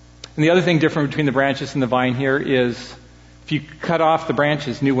the other thing different between the branches and the vine here is if you cut off the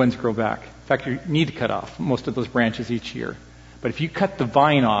branches, new ones grow back. In fact, you need to cut off most of those branches each year. But if you cut the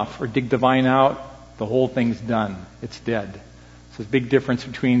vine off or dig the vine out, the whole thing's done. It's dead. So there's a big difference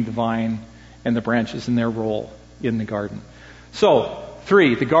between the vine and the branches and their role in the garden. So,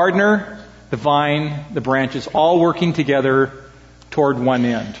 3, the gardener, the vine, the branches, all working together toward one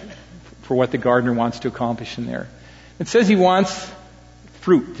end for what the gardener wants to accomplish in there. It says he wants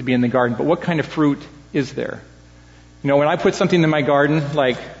fruit to be in the garden, but what kind of fruit is there? When I put something in my garden,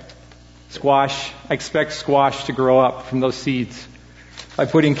 like squash, I expect squash to grow up from those seeds. If I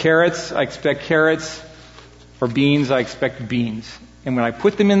put in carrots, I expect carrots. Or beans, I expect beans. And when I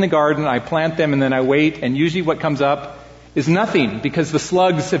put them in the garden, I plant them and then I wait, and usually what comes up is nothing because the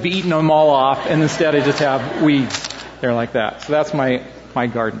slugs have eaten them all off, and instead I just have weeds there like that. So that's my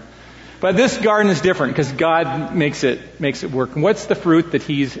garden. But this garden is different because God makes it work. And what's the fruit that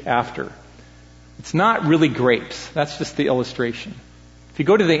he's after? It's not really grapes. That's just the illustration. If you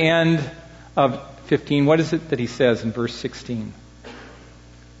go to the end of 15, what is it that he says in verse 16? It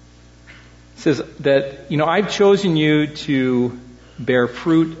says that, I've chosen you to bear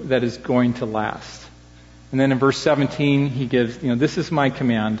fruit that is going to last. And then in verse 17, he gives, this is my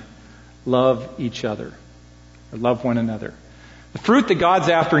command, love each other, or love one another. The fruit that God's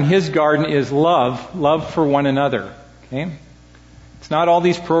after in his garden is love for one another. Okay? It's not all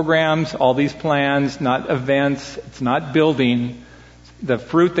these programs, all these plans, not events, it's not building. The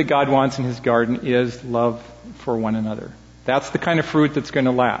fruit that God wants in his garden is love for one another. That's the kind of fruit that's going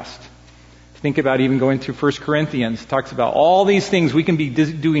to last. Think about even going through 1 Corinthians. It talks about all these things. We can be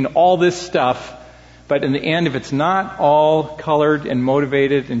doing all this stuff, but in the end, if it's not all colored and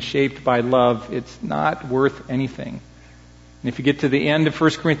motivated and shaped by love, it's not worth anything. And if you get to the end of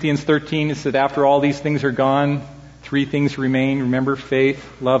 1 Corinthians 13, it said, after all these things are gone, 3 things remain. Remember,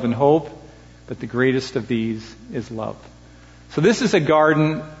 faith, love, and hope. But the greatest of these is love. So this is a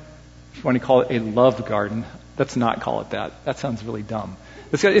garden, if you want to call it a love garden. Let's not call it that. That sounds really dumb.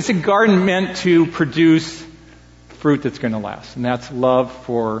 It's a garden meant to produce fruit that's going to last. And that's love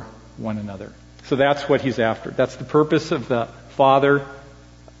for one another. So that's what he's after. That's the purpose of the Father,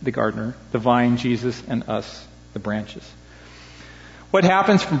 the gardener, the vine, Jesus, and us, the branches. What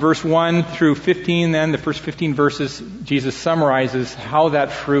happens from verse 1 through 15 then, the first 15 verses, Jesus summarizes how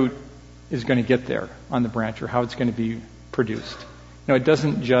that fruit is going to get there on the branch, or how it's going to be produced. It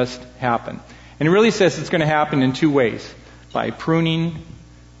doesn't just happen. And it really says it's going to happen in 2 ways. By pruning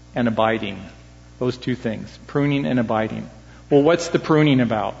and abiding. Those 2 things. Pruning and abiding. Well, what's the pruning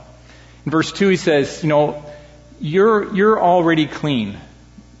about? In verse 2 he says, you're already clean.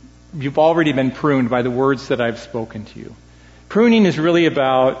 You've already been pruned by the words that I've spoken to you. Pruning is really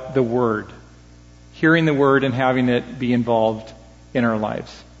about the Word. Hearing the Word and having it be involved in our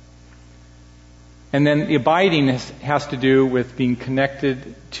lives. And then the abiding has to do with being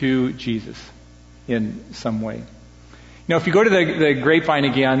connected to Jesus in some way. If you go to the grapevine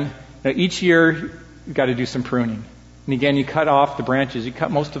again, each year you've got to do some pruning. And again, you cut off the branches. You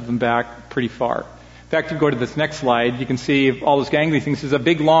cut most of them back pretty far. In fact, if you go to this next slide, you can see all those gangly things. There's a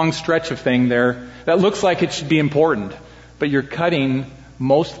big, long stretch of thing there that looks like it should be important. But you're cutting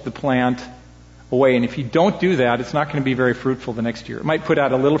most of the plant away. And if you don't do that, it's not going to be very fruitful the next year. It might put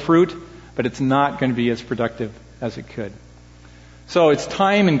out a little fruit, but it's not going to be as productive as it could. So it's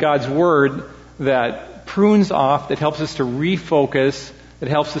time in God's Word that prunes off, that helps us to refocus, that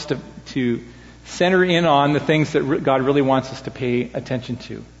helps us to center in on the things that God really wants us to pay attention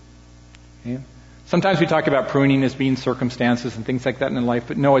to. Okay? Sometimes we talk about pruning as being circumstances and things like that in life,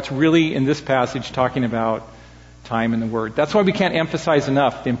 but no, it's really in this passage talking about time in the Word. That's why we can't emphasize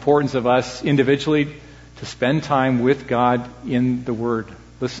enough the importance of us individually to spend time with God in the Word,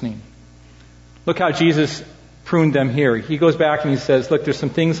 listening. Look how Jesus pruned them here. He goes back and he says, look, there's some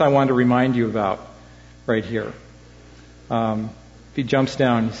things I want to remind you about right here. If he jumps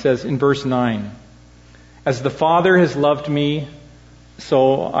down, he says in verse 9, as the Father has loved me,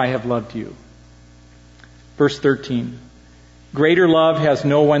 so I have loved you. Verse 13, greater love has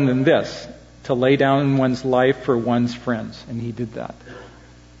no one than this, to lay down one's life for one's friends. And he did that.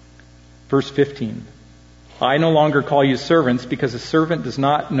 Verse 15, I no longer call you servants, because a servant does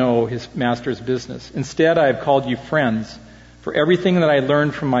not know his master's business. Instead, I have called you friends, for everything that I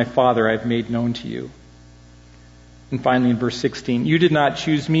learned from my Father I have made known to you. And finally in verse 16, you did not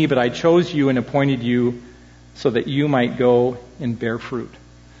choose me, but I chose you and appointed you so that you might go and bear fruit.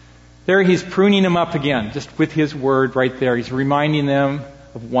 There he's pruning them up again, just with his word right there. He's reminding them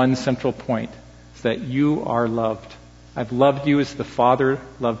of one central point, is that you are loved. I've loved you as the Father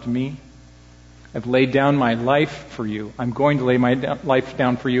loved me. I've laid down my life for you. I'm going to lay my life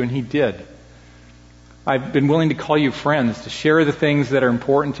down for you, and he did. I've been willing to call you friends, to share the things that are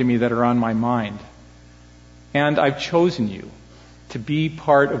important to me, that are on my mind. And I've chosen you to be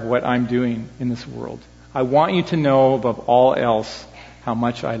part of what I'm doing in this world. I want you to know above all else how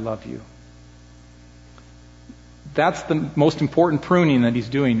much I love you. That's the most important pruning that he's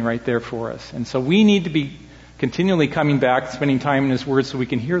doing right there for us. And so we need to be continually coming back, spending time in his word so we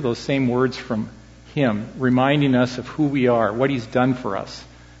can hear those same words from him, reminding us of who we are, what he's done for us,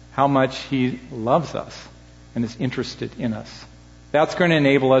 how much he loves us and is interested in us. That's going to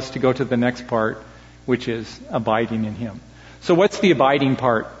enable us to go to the next part, which is abiding in him. So what's the abiding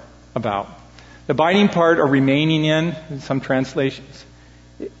part about? The abiding part, or remaining in some translations,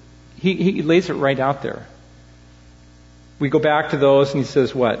 he lays it right out there. We go back to those and he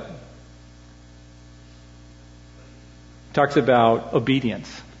says what? He talks about obedience.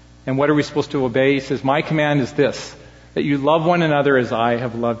 And what are we supposed to obey? He says, my command is this, that you love one another as I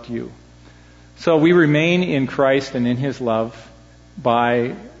have loved you. So we remain in Christ and in his love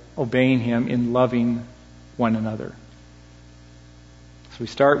by obeying him in loving one another. So we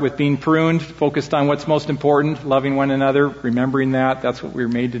start with being pruned, focused on what's most important, loving one another, remembering that. That's what we're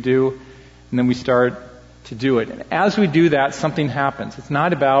made to do. And then we start to do it. And as we do that, something happens. It's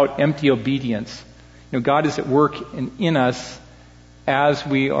not about empty obedience. God is at work in us as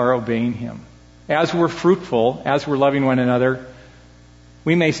we are obeying him. As we're fruitful, as we're loving one another,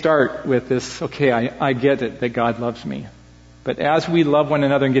 we may start with this, okay, I get it, that God loves me. But as we love one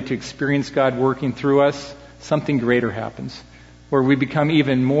another and get to experience God working through us, something greater happens. where we become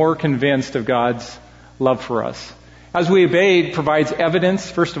even more convinced of God's love for us. As we obey, it provides evidence,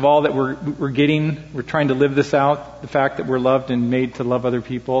 first of all, that we're trying to live this out, the fact that we're loved and made to love other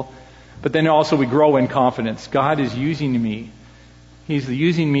people. But then also we grow in confidence. God is using me. He's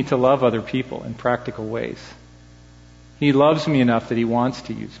using me to love other people in practical ways. He loves me enough that He wants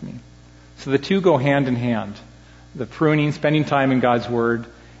to use me. So the two go hand in hand. The pruning, spending time in God's Word,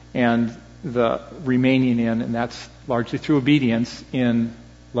 and the remaining in, and that's largely through obedience, in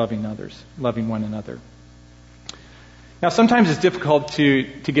loving others, loving one another. Now, sometimes it's difficult to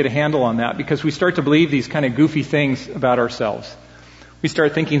get a handle on that because we start to believe these kind of goofy things about ourselves. We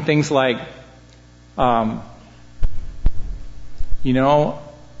start thinking things like, God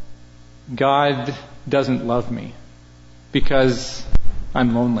doesn't love me because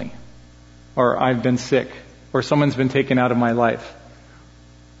I'm lonely, or I've been sick, or someone's been taken out of my life.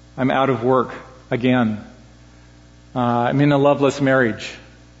 I'm out of work again. I'm in a loveless marriage.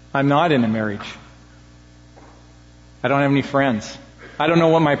 I'm not in a marriage. I don't have any friends. I don't know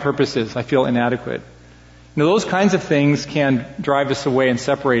what my purpose is. I feel inadequate. Those kinds of things can drive us away and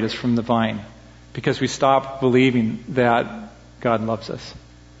separate us from the vine because we stop believing that God loves us.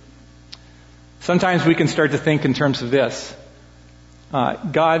 Sometimes we can start to think in terms of this.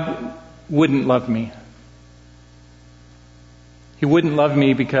 God wouldn't love me. He wouldn't love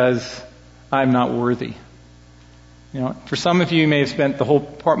me because I'm not worthy. For some of you may have spent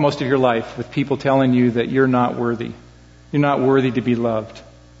most of your life with people telling you that you're not worthy. You're not worthy to be loved.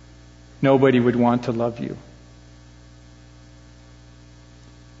 Nobody would want to love you.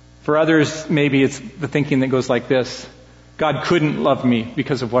 For others, maybe it's the thinking that goes like this. God couldn't love me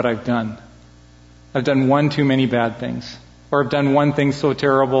because of what I've done. I've done one too many bad things. Or I've done one thing so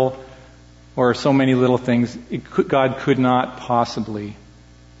terrible, or so many little things. God could not possibly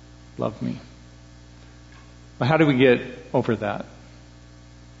love me. But how do we get over that?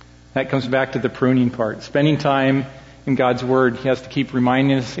 That comes back to the pruning part. Spending time in God's Word, He has to keep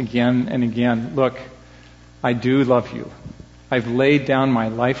reminding us again and again, look, I do love you. I've laid down my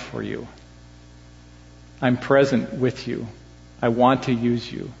life for you. I'm present with you. I want to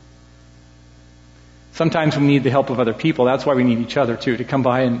use you. Sometimes we need the help of other people. That's why we need each other too, to come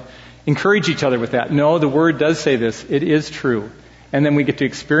by and encourage each other with that. No, the Word does say this. It is true. And then we get to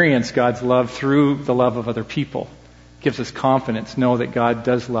experience God's love through the love of other people. It gives us confidence, know that God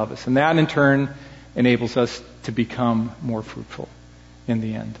does love us. And that in turn enables us to become more fruitful in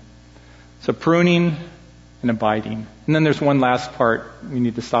the end. So pruning and abiding. And then there's one last part. We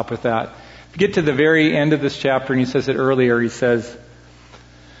need to stop with that. If you get to the very end of this chapter, and he says it earlier, he says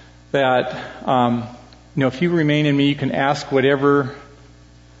that, if you remain in me, you can ask whatever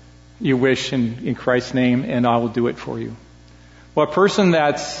you wish in Christ's name, and I will do it for you. Well, a person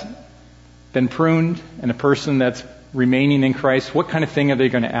that's been pruned and a person that's remaining in Christ, what kind of thing are they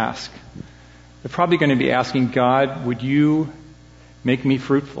going to ask? They're probably going to be asking, God, would you make me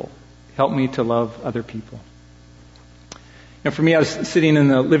fruitful? Help me to love other people. For me, I was sitting in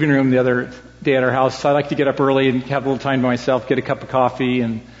the living room the other day at our house. So I like to get up early and have a little time to myself, get a cup of coffee.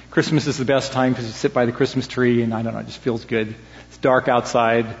 And Christmas is the best time because you sit by the Christmas tree and I don't know, it just feels good. It's dark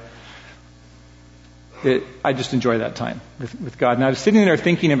outside. I just enjoy that time with God. And I was sitting there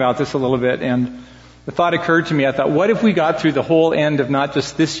thinking about this a little bit, and the thought occurred to me. I thought, what if we got through the whole end of not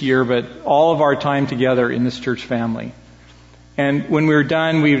just this year, but all of our time together in this church family? And when we were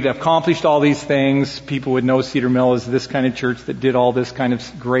done, we would have accomplished all these things. People would know Cedar Mill as this kind of church that did all this kind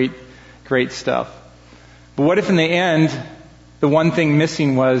of great, great stuff. But what if in the end, the one thing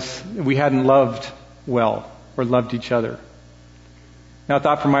missing was we hadn't loved well or loved each other? Now I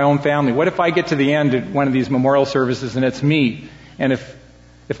thought for my own family, what if I get to the end of one of these memorial services and it's me? And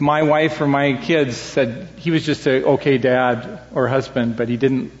if my wife or my kids said he was just an okay dad or husband, but he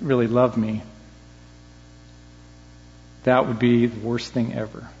didn't really love me, that would be the worst thing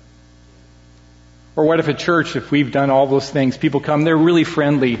ever. Or what if a church, if we've done all those things, people come, they're really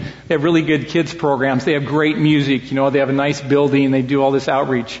friendly, they have really good kids programs, they have great music, they have a nice building, they do all this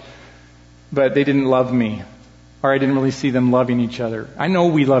outreach, but they didn't love me. Or I didn't really see them loving each other. I know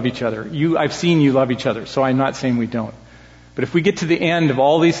we love each other. I've seen you love each other, so I'm not saying we don't. But if we get to the end of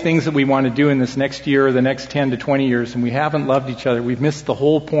all these things that we want to do in this next year or the next 10 to 20 years and we haven't loved each other, we've missed the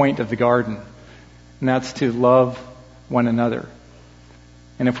whole point of the garden. And that's to love one another.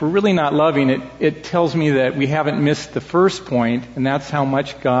 And if we're really not loving it, it tells me that we haven't missed the first point, and that's how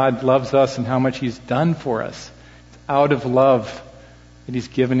much God loves us and how much He's done for us. It's out of love that He's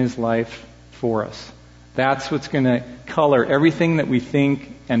given His life for us. That's what's going to color everything that we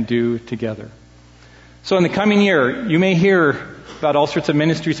think and do together. So in the coming year, you may hear about all sorts of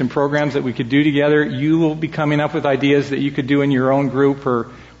ministries and programs that we could do together. You will be coming up with ideas that you could do in your own group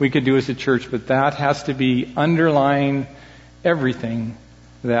or we could do as a church, but that has to be underlying everything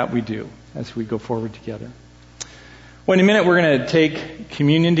that we do as we go forward together. Well, in a minute, we're going to take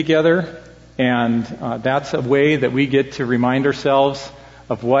communion together, and that's a way that we get to remind ourselves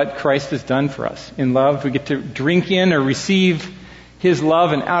of what Christ has done for us. In love, we get to drink in or receive His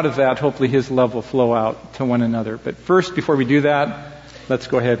love, and out of that, hopefully His love will flow out to one another. But first, before we do that, let's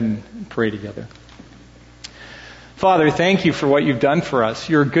go ahead and pray together. Father, thank you for what you've done for us.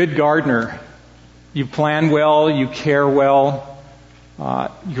 You're a good gardener. You plan well. You care well.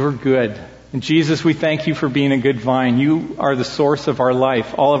 You're good. And Jesus, we thank you for being a good vine. You are the source of our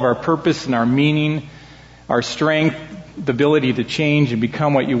life, all of our purpose and our meaning, our strength, the ability to change and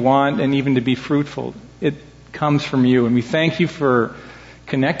become what you want, and even to be fruitful. It comes from you. And we thank you for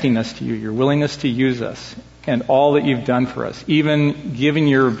connecting us to you, your willingness to use us, and all that you've done for us, even giving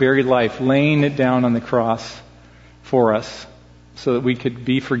your very life, laying it down on the cross for us so that we could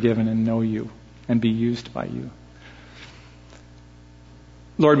be forgiven and know you and be used by you.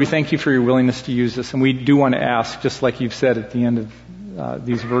 Lord, we thank you for your willingness to use us, and we do want to ask, just like you've said at the end of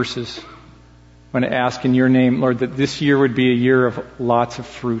these verses, I want to ask in your name, Lord, that this year would be a year of lots of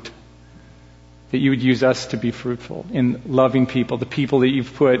fruit, that you would use us to be fruitful in loving people, the people that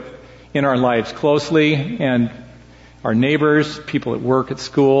you've put in our lives closely, and our neighbors, people at work, at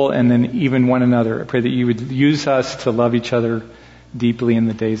school, and then even one another. I pray that you would use us to love each other deeply in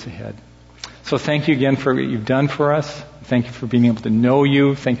the days ahead. So thank you again for what you've done for us. Thank you for being able to know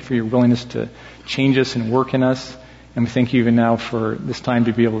you. Thank you for your willingness to change us and work in us. And we thank you even now for this time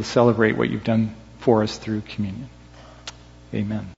to be able to celebrate what you've done for us through communion. Amen.